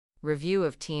Review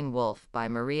of Teen Wolf by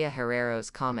María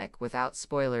Herreros. Comic without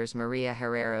spoilers. María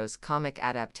Herreros' comic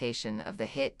adaptation of the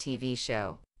hit TV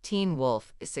show Teen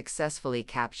Wolf successfully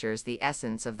captures the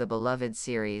essence of the beloved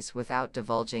series without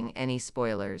divulging any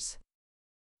spoilers.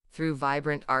 Through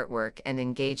vibrant artwork and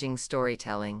engaging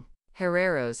storytelling,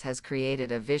 Herreros has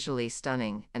created a visually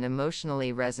stunning and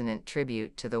emotionally resonant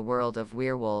tribute to the world of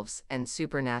werewolves and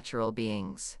supernatural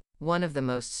beings. One of the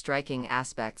most striking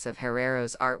aspects of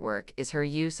Herreros' artwork is her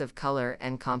use of color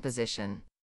and composition.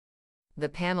 The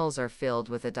panels are filled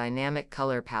with a dynamic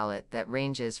color palette that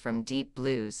ranges from deep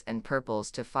blues and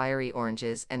purples to fiery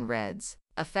oranges and reds,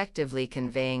 effectively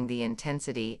conveying the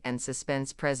intensity and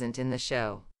suspense present in the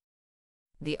show.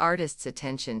 The artist's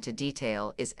attention to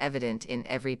detail is evident in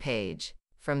every page,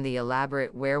 from the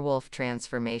elaborate werewolf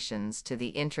transformations to the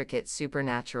intricate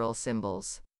supernatural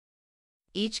symbols.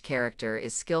 Each character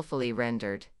is skillfully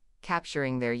rendered,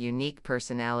 capturing their unique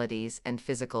personalities and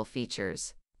physical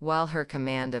features, while her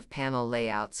command of panel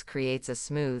layouts creates a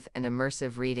smooth and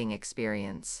immersive reading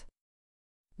experience.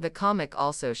 The comic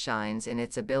also shines in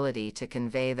its ability to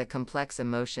convey the complex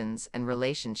emotions and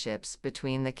relationships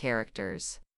between the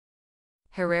characters.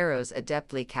 Herreros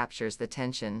adeptly captures the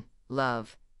tension,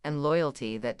 love, and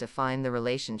loyalty that define the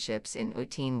relationships in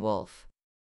Teen Wolf.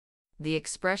 The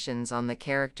expressions on the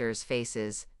characters'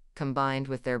 faces, combined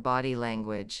with their body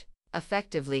language,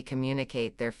 effectively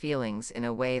communicate their feelings in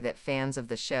a way that fans of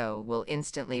the show will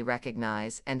instantly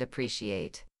recognize and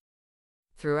appreciate.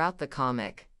 Throughout the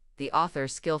comic, the author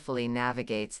skillfully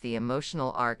navigates the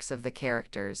emotional arcs of the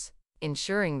characters,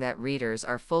 ensuring that readers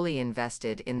are fully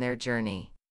invested in their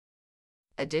journey.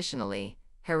 Additionally,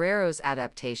 Herreros'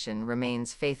 adaptation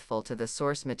remains faithful to the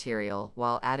source material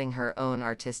while adding her own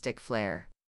artistic flair.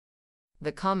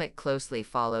 The comic closely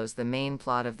follows the main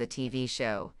plot of the TV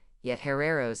show, yet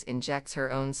Herreros injects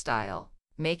her own style,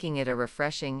 making it a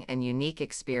refreshing and unique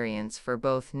experience for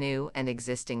both new and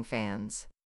existing fans.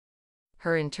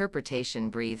 Her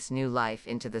interpretation breathes new life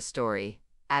into the story,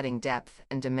 adding depth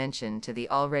and dimension to the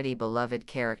already beloved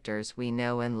characters we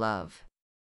know and love.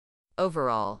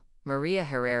 Overall, María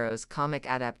Herreros' comic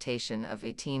adaptation of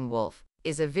Teen Wolf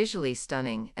is a visually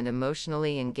stunning and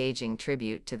emotionally engaging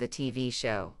tribute to the TV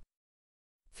show.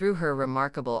 Through her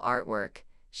remarkable artwork,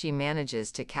 she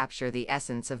manages to capture the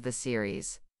essence of the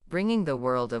series, bringing the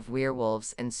world of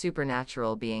werewolves and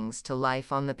supernatural beings to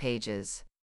life on the pages.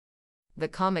 The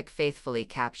comic faithfully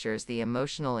captures the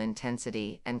emotional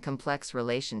intensity and complex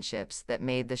relationships that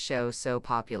made the show so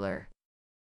popular.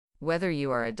 Whether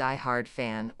you are a die-hard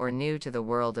fan or new to the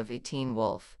world of Teen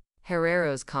Wolf,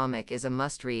 Herreros' comic is a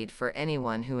must-read for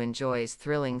anyone who enjoys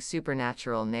thrilling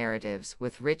supernatural narratives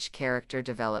with rich character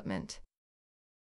development.